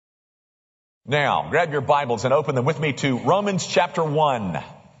Now, grab your Bibles and open them with me to Romans chapter 1.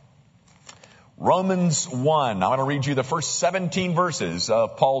 Romans 1. I'm going to read you the first 17 verses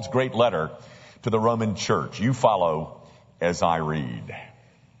of Paul's great letter to the Roman church. You follow as I read.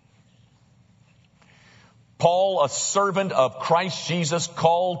 Paul, a servant of Christ Jesus,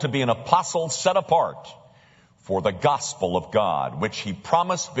 called to be an apostle, set apart for the gospel of God, which he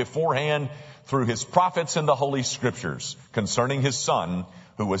promised beforehand through his prophets in the Holy Scriptures, concerning his Son,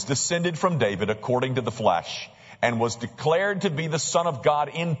 who was descended from David according to the flesh, and was declared to be the Son of God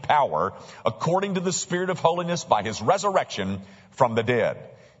in power, according to the Spirit of holiness, by his resurrection from the dead.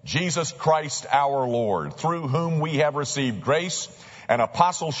 Jesus Christ our Lord, through whom we have received grace and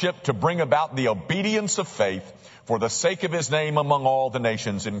apostleship to bring about the obedience of faith for the sake of his name among all the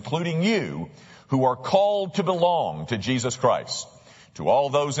nations, including you, who are called to belong to Jesus Christ. To all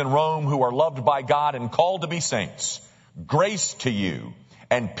those in Rome who are loved by God and called to be saints, grace to you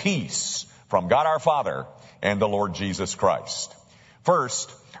and peace from God our Father and the Lord Jesus Christ. First,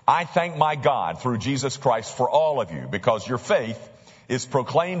 I thank my God through Jesus Christ for all of you, because your faith is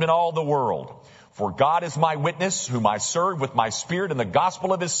proclaimed in all the world. For God is my witness, whom I serve with my spirit in the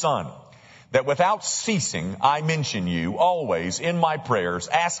gospel of his Son, that without ceasing I mention you always in my prayers,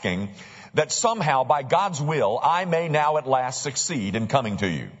 asking that somehow by God's will I may now at last succeed in coming to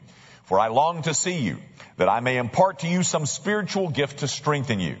you. For I long to see you, that I may impart to you some spiritual gift to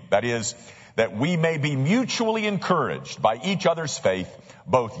strengthen you. That is, that we may be mutually encouraged by each other's faith,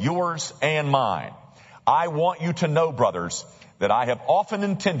 both yours and mine. I want you to know, brothers, that I have often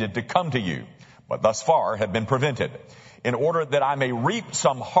intended to come to you, but thus far have been prevented, in order that I may reap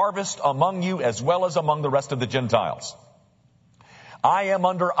some harvest among you as well as among the rest of the Gentiles. I am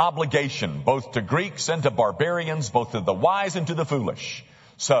under obligation both to Greeks and to barbarians, both to the wise and to the foolish.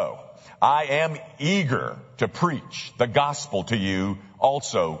 So I am eager to preach the gospel to you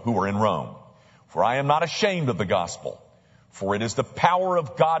also who are in Rome. For I am not ashamed of the gospel, for it is the power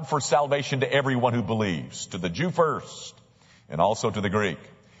of God for salvation to everyone who believes, to the Jew first, and also to the Greek.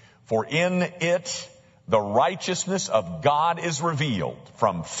 For in it the righteousness of God is revealed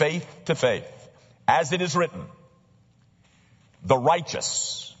from faith to faith, as it is written, the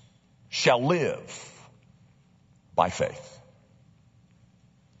righteous shall live by faith.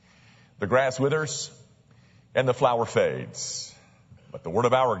 The grass withers and the flower fades, but the word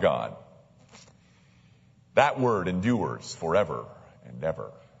of our God, that word endures forever and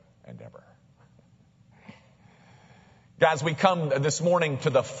ever and ever. Guys, we come this morning to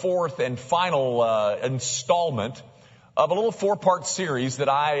the fourth and final installment of a little four-part series that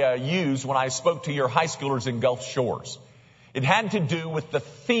I used when I spoke to your high schoolers in Gulf Shores. It had to do with the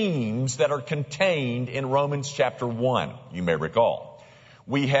themes that are contained in Romans chapter 1, you may recall.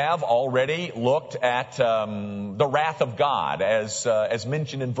 We have already looked at the wrath of God as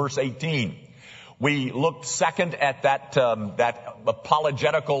mentioned in verse 18. We looked second at that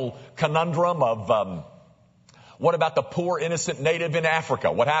apologetical conundrum of what about the poor innocent native in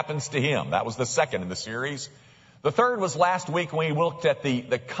Africa? What happens to him? That was the second in the series. The third was last week when we looked at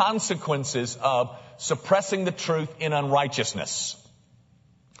the consequences of suppressing the truth in unrighteousness,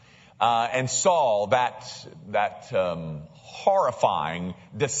 and saw that horrifying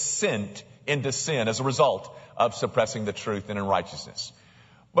descent into sin as a result of suppressing the truth in unrighteousness.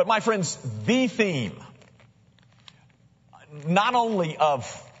 But my friends, the theme, not only of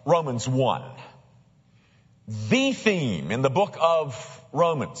Romans 1, the theme in the book of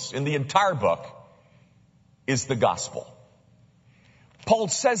Romans, in the entire book, is the gospel. Paul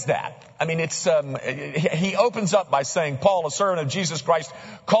says that. I mean, he opens up by saying, Paul, a servant of Jesus Christ,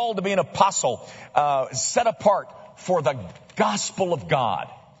 called to be an apostle, set apart for the gospel of God.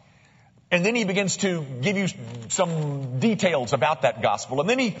 And then he begins to give you some details about that gospel. And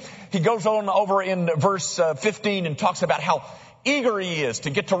then he goes on over in verse 15 and talks about how eager he is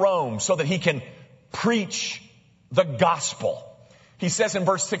to get to Rome so that he can preach the gospel. He says in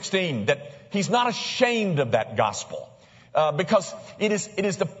verse 16 that he's not ashamed of that gospel, because it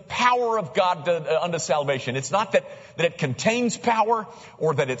is the power of God unto salvation. It's not that it contains power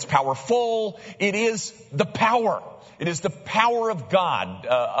or that it's powerful. It is the power. It is the power of God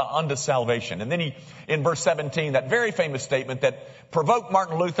unto salvation. And then he, in verse 17, that very famous statement that provoked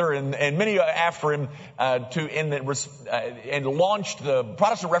Martin Luther and many after him and launched the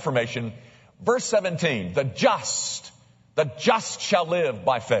Protestant Reformation. Verse 17, the just shall live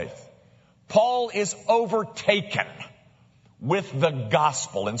by faith. Paul is overtaken with the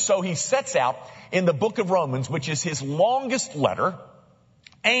gospel. And so he sets out in the book of Romans, which is his longest letter,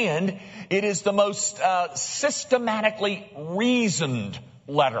 and it is the most systematically reasoned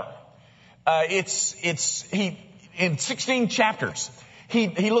letter. In 16 chapters,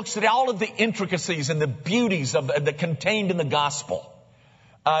 he looks at all of the intricacies and the beauties that contained in the gospel.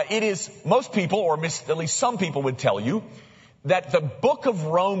 It is, most people, or at least some people would tell you, that the book of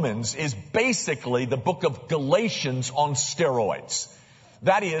Romans is basically the book of Galatians on steroids.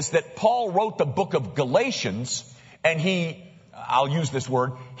 That is, that Paul wrote the book of Galatians, and I'll use this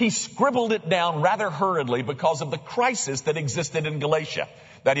word, he scribbled it down rather hurriedly because of the crisis that existed in Galatia.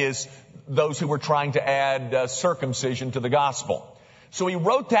 That is, those who were trying to add circumcision to the gospel. So he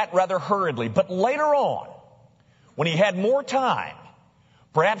wrote that rather hurriedly. But later on, when he had more time,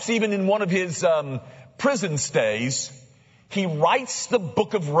 perhaps even in one of his prison stays, he writes the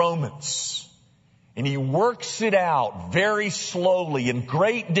book of Romans. And he works it out very slowly in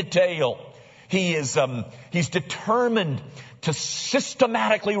great detail. He's determined to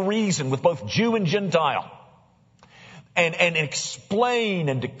systematically reason with both Jew and Gentile and explain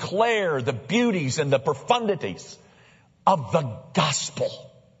and declare the beauties and the profundities of the gospel.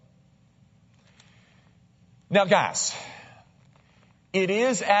 Now, guys, it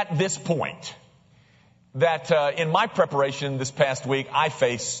is at this point that in my preparation this past week, I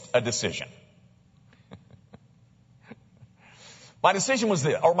faced a decision. My decision was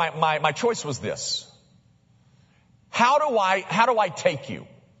this, or my choice was this. How do I take you?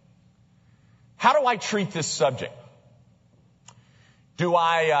 How do I treat this subject? Do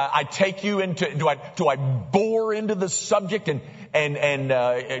I take you into, do I bore into the subject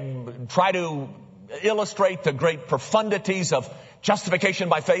and try to illustrate the great profundities of justification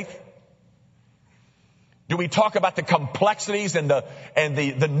by faith? Do we talk about the complexities and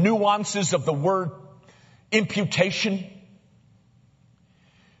the nuances of the word imputation?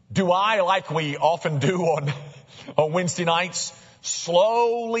 Do I, like we often do on Wednesday nights,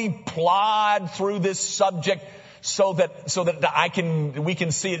 slowly plod through this subject so that we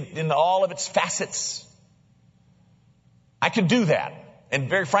can see it in all of its facets? I can do that. And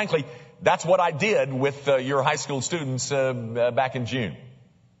very frankly, that's what I did with your high school students back in June.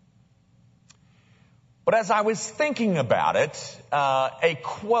 But as I was thinking about it, a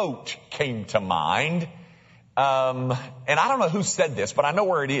quote came to mind. And I don't know who said this, but I know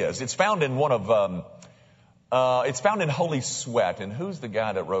where it is. It's found in it's found in Holy Sweat. And who's the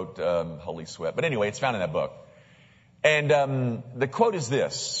guy that wrote Holy Sweat? But anyway, it's found in that book. And the quote is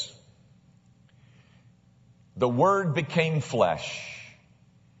this: "The Word became flesh,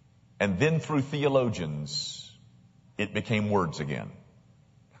 and then through theologians, it became words again."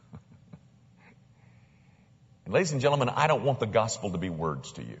 And ladies and gentlemen, I don't want the gospel to be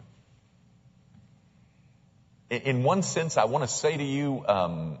words to you. In one sense, I want to say to you,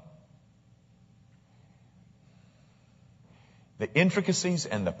 the intricacies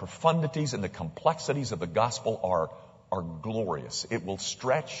and the profundities and the complexities of the gospel are glorious. It will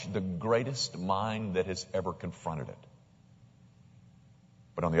stretch the greatest mind that has ever confronted it.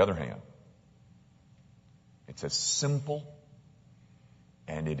 But on the other hand, it's as simple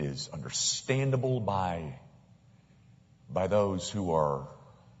and it is understandable by those who are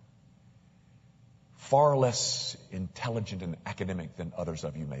far less intelligent and academic than others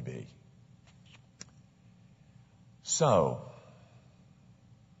of you may be. So,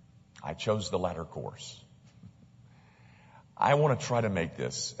 I chose the latter course. I want to try to make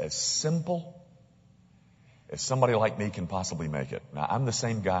this as simple as somebody like me can possibly make it. Now, I'm the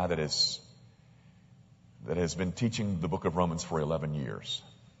same guy that has been teaching the book of Romans for 11 years.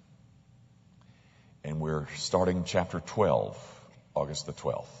 And we're starting chapter 12, August the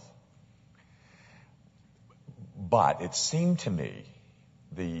 12th. But it seemed to me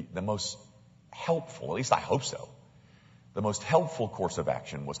the most helpful, at least I hope so, the most helpful course of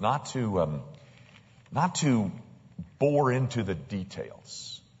action was not to bore into the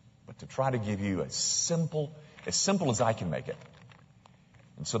details, but to try to give you as simple as I can make it.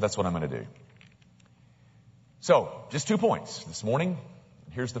 And so that's what I'm going to do. So, just 2 points this morning.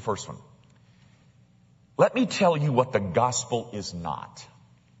 Here's the first one. Let me tell you what the gospel is not.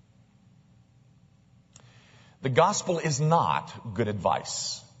 The gospel is not good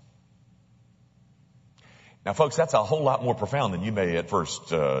advice. Now, folks, that's a whole lot more profound than you may at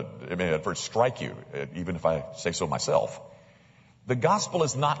first strike you, even if I say so myself. The gospel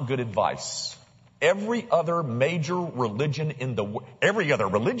is not good advice. Every other religion in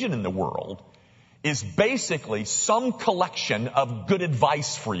the world is basically some collection of good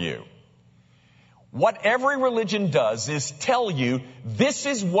advice for you. What every religion does is tell you this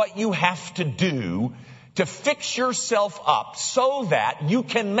is what you have to do to fix yourself up so that you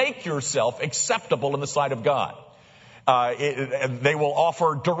can make yourself acceptable in the sight of God. They will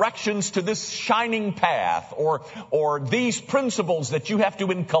offer directions to this shining path, or these principles that you have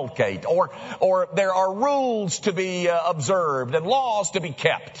to inculcate, or there are rules to be observed and laws to be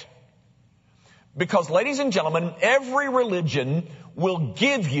kept. Because, ladies and gentlemen, every religion will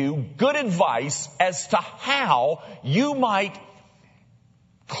give you good advice as to how you might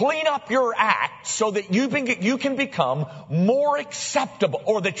clean up your act so that you can become more acceptable,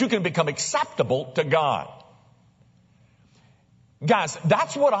 or that you can become acceptable to God. Guys,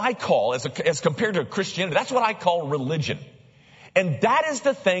 that's what I call, as compared to Christianity, that's what I call religion. And that is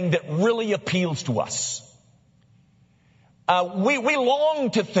the thing that really appeals to us. We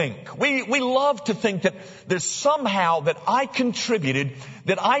long to think, we love to think that there's somehow that I contributed,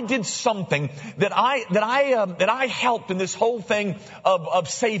 that I did something, that I helped in this whole thing of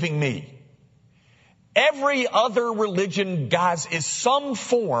saving me. Every other religion, guys, is some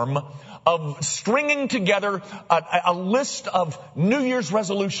form of stringing together a list of New Year's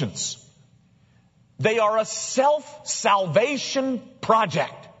resolutions. They are a self-salvation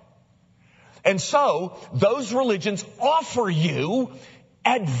project. And so, those religions offer you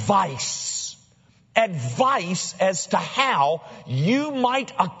advice as to how you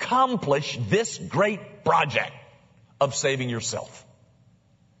might accomplish this great project of saving yourself.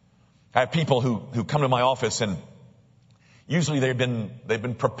 I have people who come to my office, and usually they've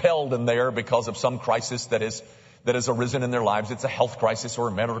been propelled in there because of some crisis that has arisen in their lives. It's a health crisis, or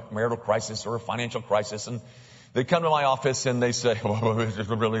a marital crisis, or a financial crisis, and they come to my office and they say, "Oh, this is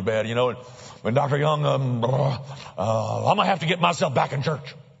really bad, you know. And Dr. Young, I'm gonna have to get myself back in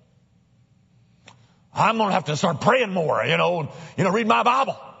church. I'm gonna have to start praying more, read my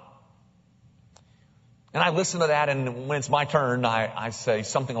Bible." And I listen to that, and when it's my turn, I say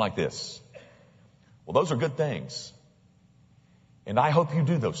something like this: "Well, those are good things, and I hope you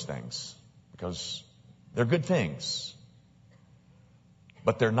do those things, because they're good things,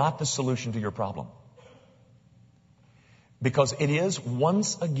 but they're not the solution to your problem." Because it is,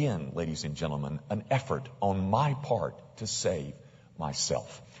 once again, ladies and gentlemen, an effort on my part to save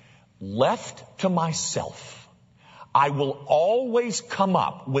myself. Left to myself, I will always come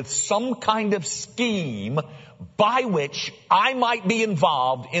up with some kind of scheme by which I might be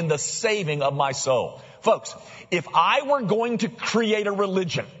involved in the saving of my soul. Folks, if I were going to create a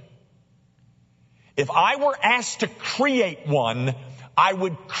religion, if I were asked to create one, I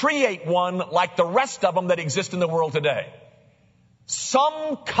would create one like the rest of them that exist in the world today.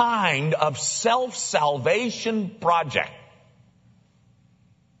 Some kind of self-salvation project.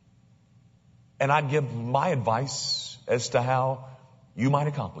 And I'd give my advice as to how you might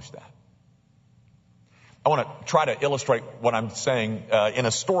accomplish that. I want to try to illustrate what I'm saying in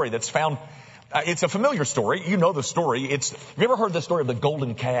a story that's found. It's a familiar story. You know the story. Have you ever heard the story of the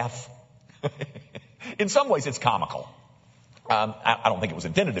golden calf? In some ways, it's comical. I don't think it was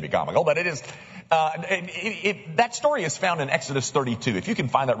intended to be comical, but it is. That story is found in Exodus 32. If you can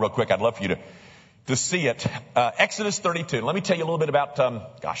find that real quick, I'd love for you to see it. Exodus 32. Let me tell you a little bit about,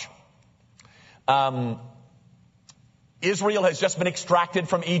 Israel has just been extracted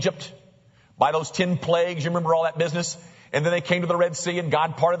from Egypt by those 10 plagues. You remember all that business? And then they came to the Red Sea, and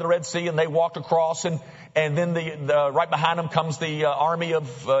God parted the Red Sea, and they walked across, and then right behind them comes the army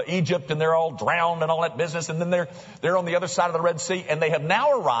of Egypt, and they're all drowned and all that business. And then they're on the other side of the Red Sea, and they have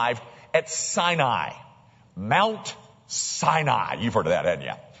now arrived at Sinai, Mount Sinai. You've heard of that, haven't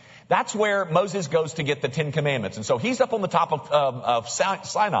you? That's where Moses goes to get the 10 Commandments. And so he's up on the top of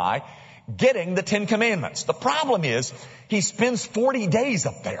Sinai getting the 10 Commandments. The problem is he spends 40 days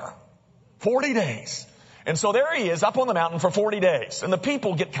up there. 40 days. And so there he is up on the mountain for 40 days. And the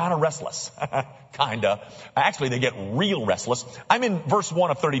people get kind of restless. Kinda. Actually, they get real restless. I'm in verse 1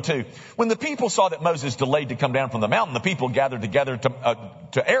 of 32. When the people saw that Moses delayed to come down from the mountain, the people gathered together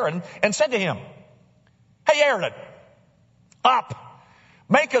to Aaron and said to him, "Hey, Aaron, up,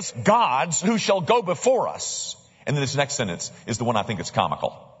 make us gods who shall go before us." And then this next sentence is the one I think is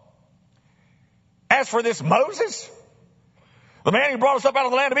comical. "As for this Moses, the man who brought us up out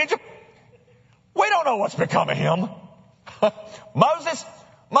of the land of Egypt, we don't know what's become of him." Moses?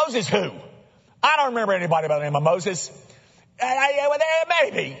 Moses who? I don't remember anybody by the name of Moses.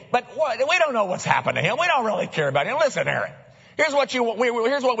 Maybe, but we don't know what's happened to him. We don't really care about him. Listen, Aaron, here's what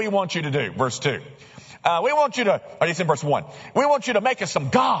we want you to do. Verse 2. It's in verse 1. We want you to make us some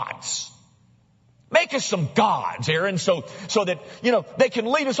gods. Make us some gods, Aaron, so that, they can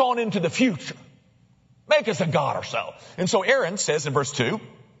lead us on into the future. Make us a god or so. And so Aaron says in verse 2,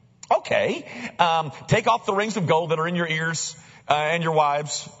 "Okay, take off the rings of gold that are in your ears and your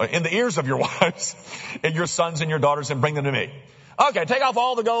wives, in the ears of your wives and your sons and your daughters, and bring them to me." Okay, take off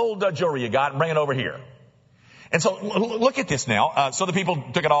all the gold jewelry you got and bring it over here. And so look at this now. So the people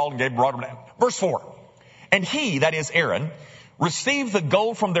took it all and brought them down. Verse 4. And he, that is Aaron, received the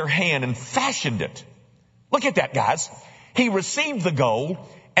gold from their hand and fashioned it. Look at that, guys. He received the gold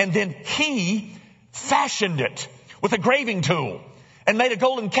and then he fashioned it with a graving tool and made a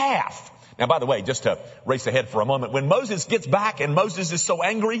golden calf. Now, by the way, just to race ahead for a moment, when Moses gets back and Moses is so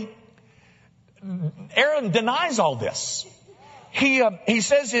angry, Aaron denies all this. He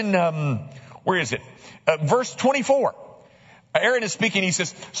says in, where is it? Verse 24. Aaron is speaking. He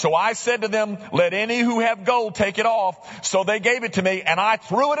says, so I said to them, let any who have gold take it off. So they gave it to me and I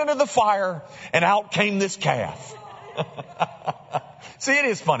threw it into the fire and out came this calf. See, it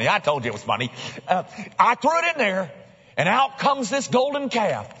is funny. I told you it was funny. I threw it in there and out comes this golden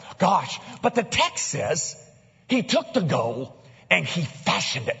calf. Gosh, but the text says he took the gold and he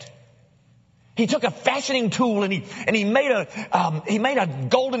fashioned it. He took a fashioning tool and he made a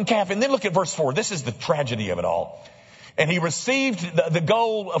golden calf. And then look at verse 4. This is the tragedy of it all. And he received the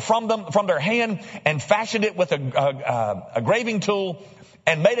gold from their hand and fashioned it with a graving tool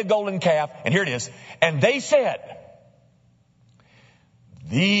and made a golden calf. And here it is. And they said,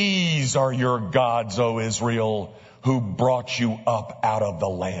 these are your gods, O Israel, who brought you up out of the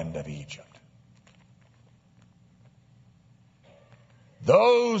land of Egypt.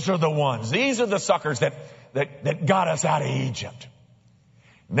 Those are the ones. These are the suckers that got us out of Egypt.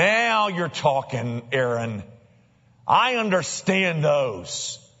 Now you're talking, Aaron. I understand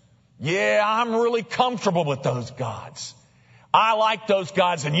those. Yeah, I'm really comfortable with those gods. I like those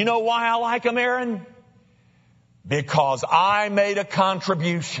gods. And you know why I like them, Aaron? Because I made a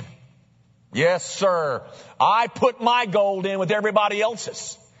contribution. Yes, sir. I put my gold in with everybody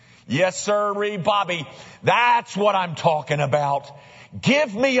else's. Yes, sir, Bobby. That's what I'm talking about.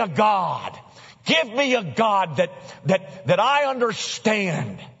 Give me a God. Give me a God that I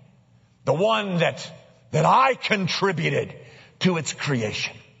understand. The one that I contributed to its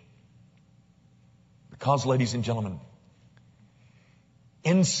creation. Because, ladies and gentlemen,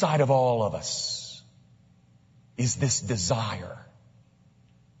 inside of all of us is this desire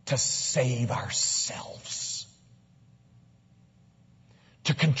to save ourselves,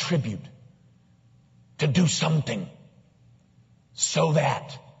 to contribute, to do something so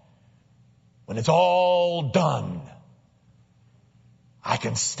that when it's all done, I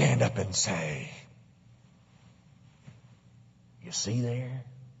can stand up and say, you see there?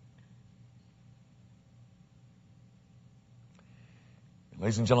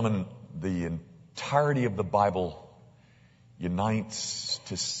 Ladies and gentlemen, the entirety of the Bible unites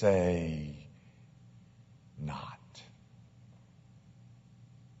to say, not.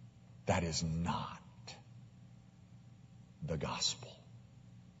 That is not the gospel.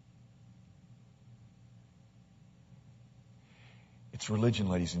 It's religion,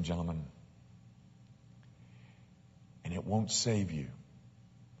 ladies and gentlemen. And it won't save you.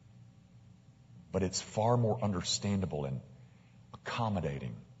 But it's far more understandable and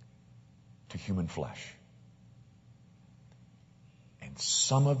accommodating to human flesh. And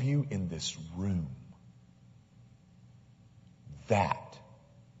some of you in this room, that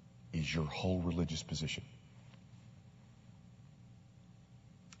is your whole religious position.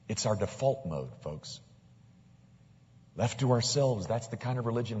 It's our default mode, folks. Left to ourselves, that's the kind of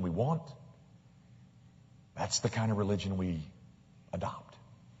religion we want. That's the kind of religion we adopt.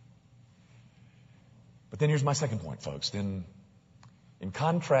 But then here's my second point, folks. Then, in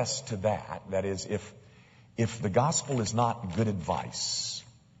contrast to that is if the gospel is not good advice,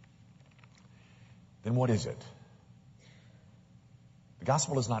 then what is it? The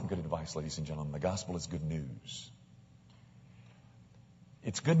gospel is not good advice, ladies and gentlemen. The gospel is good news.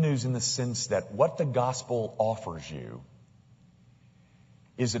 It's good news in the sense that what the gospel offers you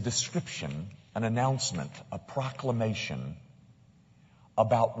is a description, an announcement, a proclamation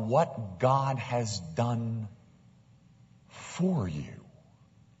about what God has done for you.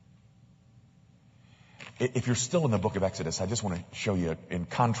 If you're still in the book of Exodus, I just want to show you, in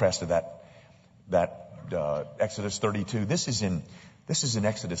contrast to that Exodus 32. This is in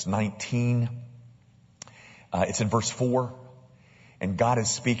Exodus 19. It's in verse 4. And God is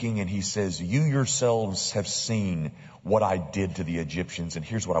speaking and he says, you yourselves have seen what I did to the Egyptians. And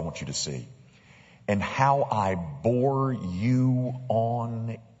here's what I want you to see. And how I bore you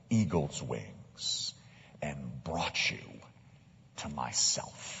on eagle's wings and brought you to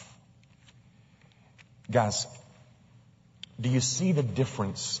myself. Guys, do you see the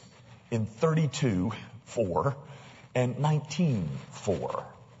difference in 32:4 and 19:4?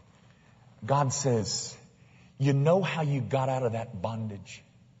 God says, you know how you got out of that bondage?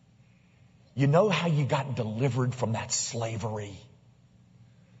 You know how you got delivered from that slavery?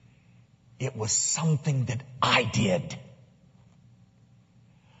 It was something that I did.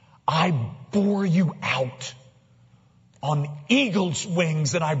 I bore you out on eagle's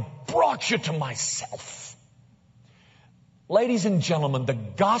wings and I brought you to myself. Ladies and gentlemen, the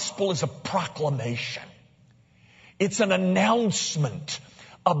gospel is a proclamation. It's an announcement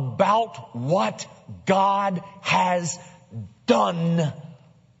about what God has done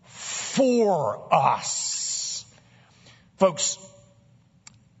for us. Folks,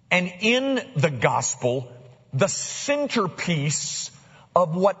 and in the gospel, the centerpiece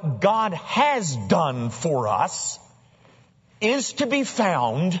of what God has done for us is to be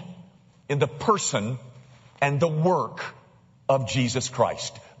found in the person and the work of Jesus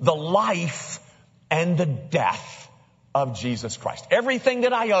Christ. The life and the death of Jesus Christ. Everything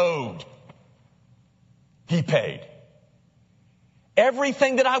that I owed, He paid.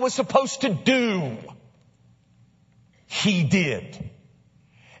 Everything that I was supposed to do, He did.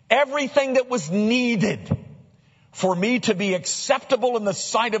 Everything that was needed for me to be acceptable in the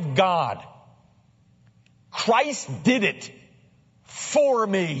sight of God, Christ did it for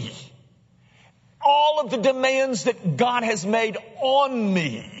me. All of the demands that God has made on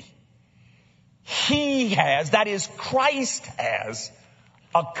me, He has, that is, Christ has,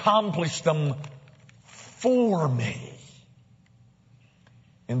 accomplished them for me.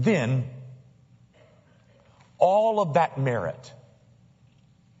 And then, all of that merit,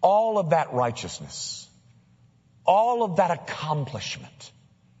 all of that righteousness, all of that accomplishment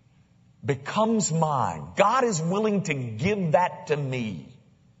becomes mine. God is willing to give that to me.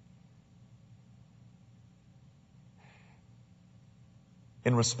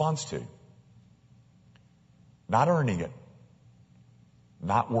 In response to not earning it,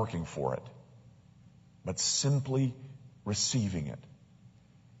 not working for it, but simply receiving it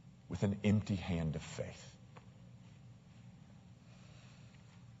with an empty hand of faith.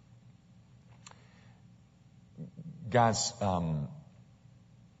 Guys,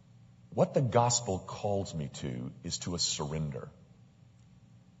 what the gospel calls me to is to a surrender.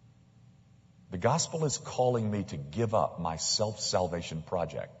 The gospel is calling me to give up my self-salvation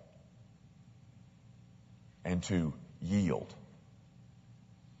project and to yield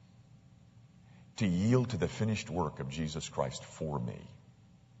to the finished work of Jesus Christ for me.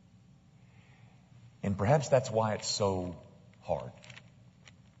 And perhaps that's why it's so hard.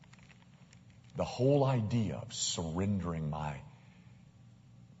 The whole idea of surrendering my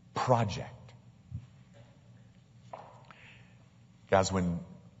project. Guys, when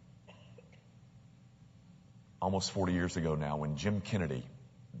almost 40 years ago now, when Jim Kennedy,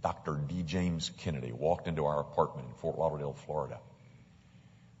 Dr. D. James Kennedy, walked into our apartment in Fort Lauderdale, Florida,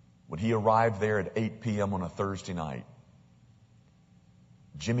 when he arrived there at 8 p.m. on a Thursday night,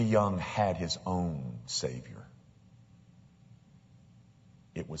 Jimmy Young had his own Savior.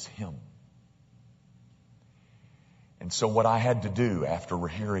 It was Him. And so what I had to do after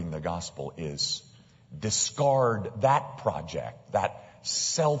hearing the gospel is discard that project, that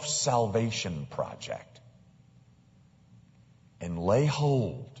self-salvation project, and lay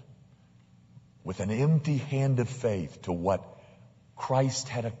hold with an empty hand of faith to what Christ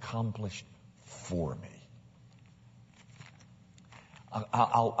had accomplished for me.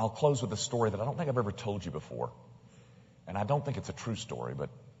 I'll close with a story that I don't think I've ever told you before. And I don't think it's a true story, but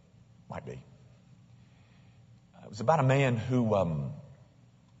might be. It was about a man who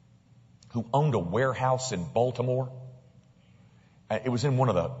owned a warehouse in Baltimore. It was in one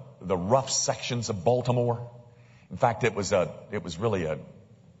of the rough sections of Baltimore. In fact, it was really a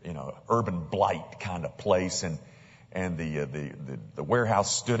urban blight kind of place, and the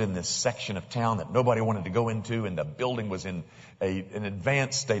warehouse stood in this section of town that nobody wanted to go into, and the building was in an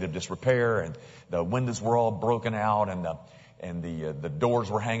advanced state of disrepair, and the windows were all broken out, and the doors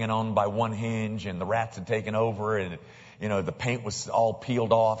were hanging on by one hinge, and the rats had taken over, and the paint was all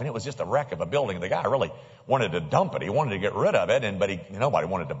peeled off, and it was just a wreck of a building. The guy really wanted to dump it. He wanted to get rid of it, but nobody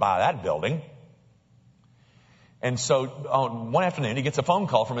wanted to buy that building. And so one afternoon, he gets a phone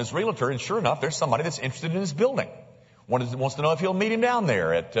call from his realtor, and sure enough, there's somebody that's interested in his building. Wants to know if he'll meet him down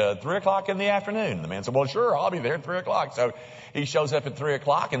there at 3 o'clock in the afternoon. And the man said, well, sure, I'll be there at 3 o'clock. So he shows up at 3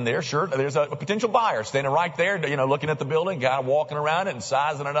 o'clock, and there's a potential buyer standing right there, looking at the building, kind of walking around it and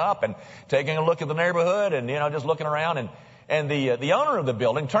sizing it up and taking a look at the neighborhood and, just looking around. And the owner of the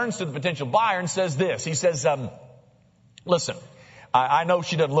building turns to the potential buyer and says this. He says, listen, I know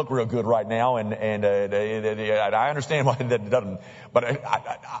she doesn't look real good right now, and I understand why that doesn't, but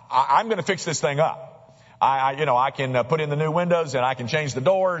I'm going to fix this thing up. I can put in the new windows, and I can change the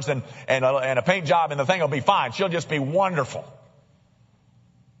doors and a paint job, and the thing will be fine. She'll just be wonderful.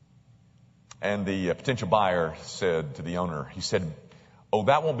 And the potential buyer said to the owner, he said, Oh,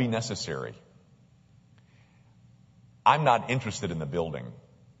 that won't be necessary. I'm not interested in the building.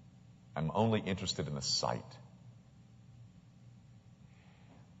 I'm only interested in the site.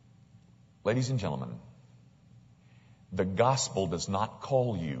 Ladies and gentlemen, the gospel does not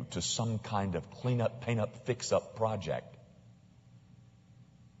call you to some kind of clean up, paint up, fix up project.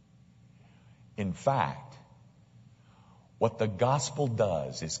 In fact, what the gospel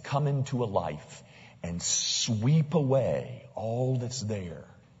does is come into a life and sweep away all that's there.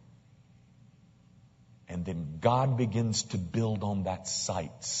 And then God begins to build on that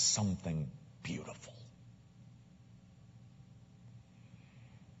site something beautiful.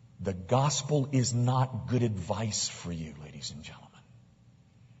 The gospel is not good advice for you, ladies and gentlemen.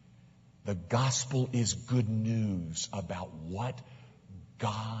 The gospel is good news about what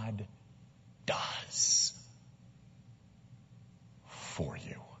God does for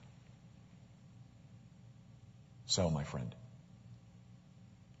you. So, my friend,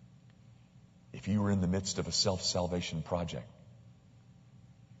 if you are in the midst of a self-salvation project,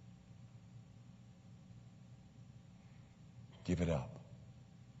 give it up.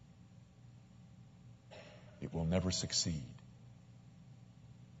 It will never succeed.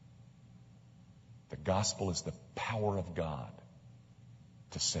 The gospel is the power of God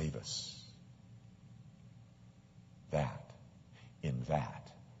to save us. In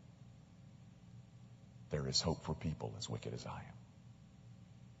that, there is hope for people as wicked as I am.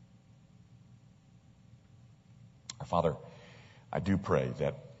 Our Father, I do pray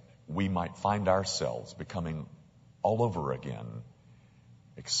that we might find ourselves becoming all over again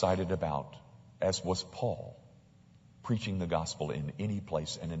excited about, as was Paul, preaching the gospel in any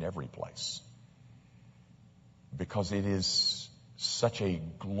place and in every place. Because it is such a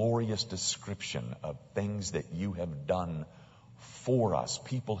glorious description of things that you have done for us,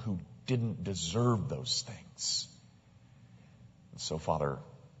 people who didn't deserve those things. And so, Father,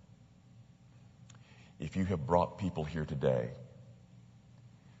 if you have brought people here today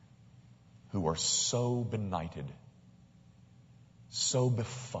who are so benighted, so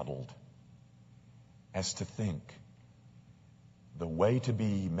befuddled, as to think the way to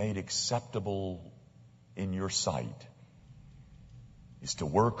be made acceptable in your sight is to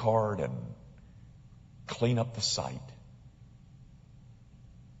work hard and clean up the site,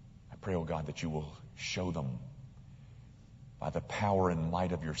 I pray, oh God, that you will show them by the power and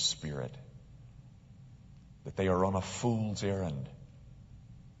might of your Spirit that they are on a fool's errand,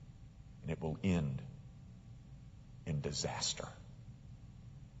 and it will end in disaster.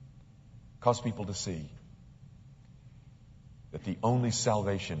 Cause people to see that the only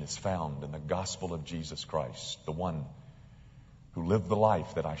salvation is found in the gospel of Jesus Christ, the one who lived the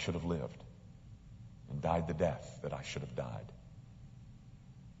life that I should have lived and died the death that I should have died.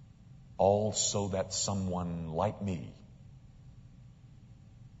 All so that someone like me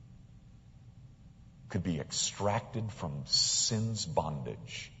could be extracted from sin's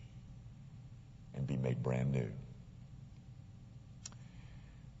bondage and be made brand new.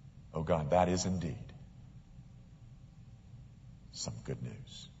 Oh God, that is indeed some good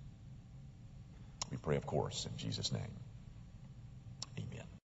news. We pray, of course, in Jesus' name.